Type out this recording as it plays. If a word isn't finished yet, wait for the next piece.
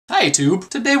Hi YouTube!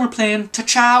 Today we're playing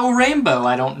TCHOW Rainbow.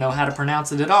 I don't know how to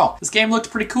pronounce it at all. This game looked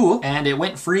pretty cool, and it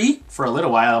went free for a little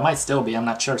while. It might still be, I'm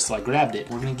not sure, so I grabbed it.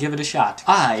 We're gonna give it a shot.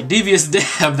 I, Devious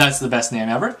Dev, that's the best name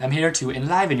ever. I'm here to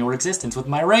enliven your existence with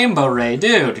my rainbow ray.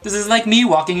 Dude, this is like me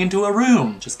walking into a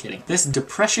room. Just kidding. This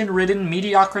depression-ridden,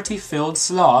 mediocrity-filled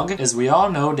slog. As we all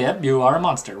know, Deb, you are a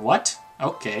monster. What?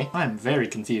 Okay, I'm very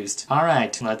confused.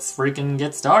 Alright, let's freaking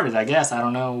get started, I guess. I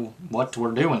don't know what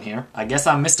we're doing here. I guess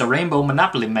I'm Mr. Rainbow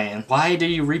Monopoly Man. Why do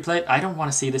you replay it? I don't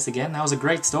want to see this again. That was a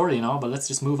great story and all, but let's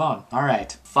just move on.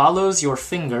 Alright. Follows your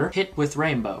finger, hit with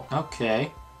rainbow.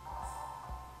 Okay.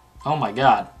 Oh my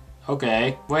god.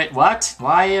 Okay. Wait, what?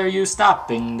 Why are you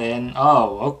stopping then?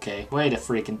 Oh, okay. Wait a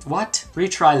freaking... What?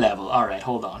 Retry level. Alright,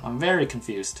 hold on. I'm very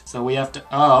confused. So we have to...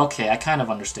 Oh, okay. I kind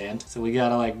of understand. So we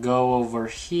gotta, like, go over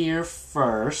here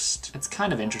first. It's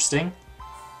kind of interesting.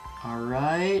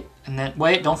 Alright. And then...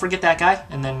 Wait, don't forget that guy.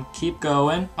 And then keep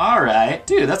going. Alright.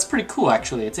 Dude, that's pretty cool,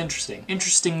 actually. It's interesting.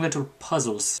 Interesting little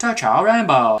puzzles. TCHOW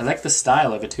Rainbow. I like the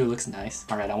style of it, too. It looks nice.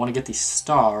 Alright, I want to get these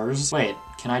stars. Wait.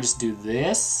 Can I just do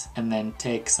this and then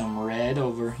take some red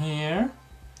over here?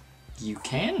 You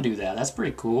can do that. That's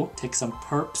pretty cool. Take some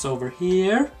perps over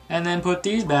here and then put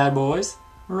these bad boys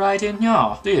right in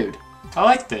here. Dude, I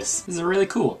like this. This is really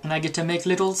cool. And I get to make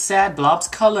little sad blobs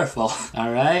colorful.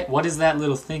 Alright, what does that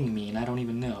little thing mean? I don't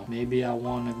even know. Maybe I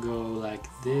want to go like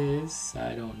this.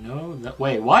 I don't know.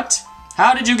 Wait, what?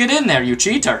 How did you get in there, you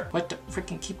cheater? What the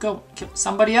freaking keep going?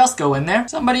 Somebody else go in there.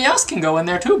 Somebody else can go in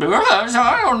there too.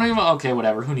 I don't even... Okay,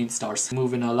 whatever. Who needs stars?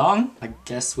 Moving along. I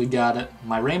guess we got it.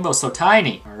 My rainbow's so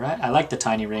tiny. Alright, I like the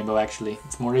tiny rainbow actually.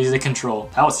 It's more easy to control.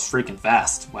 That was freaking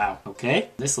fast. Wow. Okay,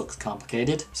 this looks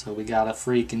complicated. So we gotta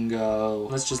freaking go...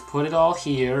 Let's just put it all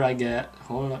here, I get.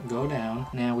 Hold on, go down.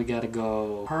 Now we gotta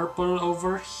go purple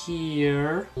over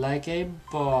here. Like a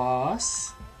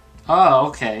boss. Oh,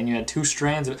 okay, and you had two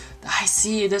strands of... I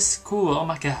see, this is cool. Oh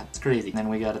my god, it's crazy. Then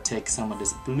we gotta take some of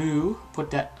this blue, put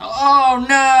that... Oh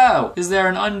no! Is there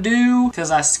an undo?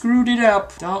 Because I screwed it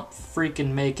up. Don't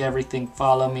freaking make everything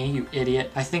follow me, you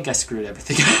idiot. I think I screwed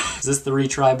everything up. Is this the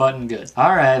retry button? Good.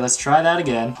 Alright, let's try that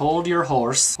again. Hold your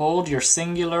horse. Hold your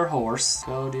singular horse.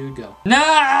 Go, dude, go. No!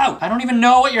 I don't even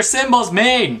know what your symbols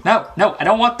mean! No, no, I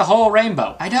don't want the whole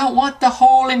rainbow. I don't want the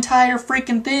whole entire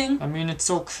freaking thing. I mean, it's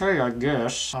okay, I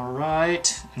guess.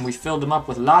 Alright, and we filled them up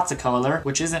with lots of color,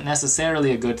 which isn't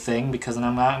necessarily a good thing because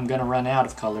I'm gonna run out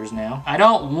of colors now. I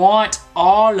don't want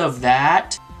all of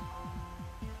that.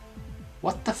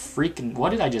 What the freaking, what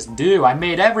did I just do? I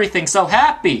made everything so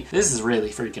happy. This is really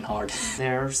freaking hard.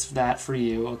 There's that for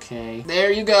you, okay.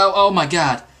 There you go, oh my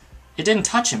god. It didn't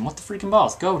touch him, what the freaking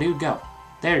balls? Go, dude, go.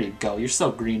 There you go, you're so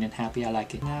green and happy, I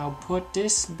like it. Now put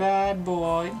this bad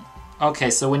boy. Okay,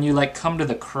 so when you like come to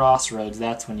the crossroads,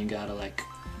 that's when you gotta like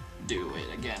do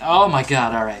it again. Oh my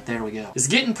god, alright, there we go. It's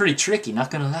getting pretty tricky, not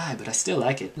gonna lie, but I still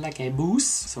like it. Like a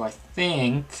boost. So I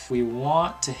think we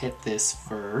want to hit this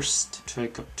first.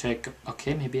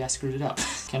 Okay, maybe I screwed it up.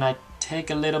 Can I take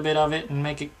a little bit of it and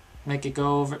make it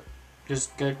go over?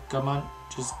 Just go, come on.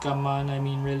 Just come on, I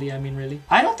mean really.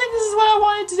 I don't think this is what I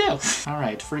wanted to do.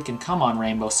 Alright, freaking come on,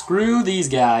 Rainbow. Screw these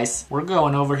guys. We're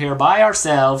going over here by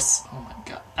ourselves. Oh my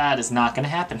god, that is not gonna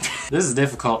happen. This is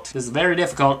difficult. This is very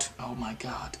difficult. Oh my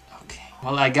god.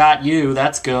 Well, I got you,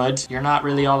 that's good. You're not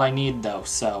really all I need though,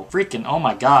 so... Freaking, oh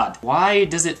my god. Why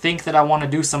does it think that I want to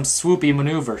do some swoopy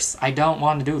maneuvers? I don't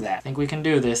want to do that. I think we can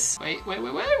do this. Wait.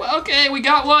 Okay, we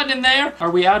got one in there. Are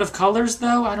we out of colors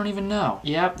though? I don't even know.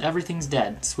 Yep, everything's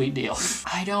dead. Sweet deal.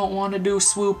 I don't want to do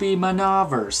swoopy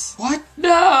maneuvers. What?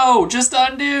 No! Just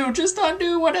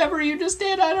undo whatever you just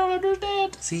did. I don't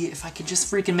understand. See, if I could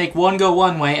just freaking make one go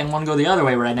one way and one go the other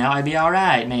way right now, I'd be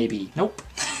alright, maybe. Nope.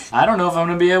 I don't know if I'm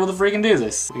gonna be able to freaking do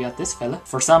this. We got this fella.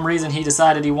 For some reason, he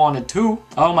decided he wanted to.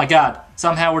 Oh my god.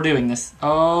 Somehow we're doing this.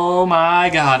 Oh my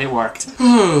god, it worked.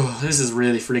 This is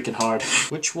really freaking hard.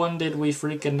 Which one did we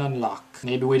freaking unlock?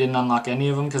 Maybe we didn't unlock any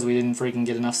of them because we didn't freaking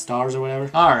get enough stars or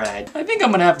whatever. Alright. I think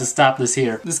I'm gonna have to stop this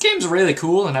here. This game's really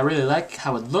cool and I really like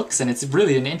how it looks and it's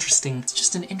really an interesting, it's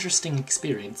just an interesting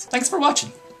experience. Thanks for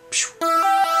watching.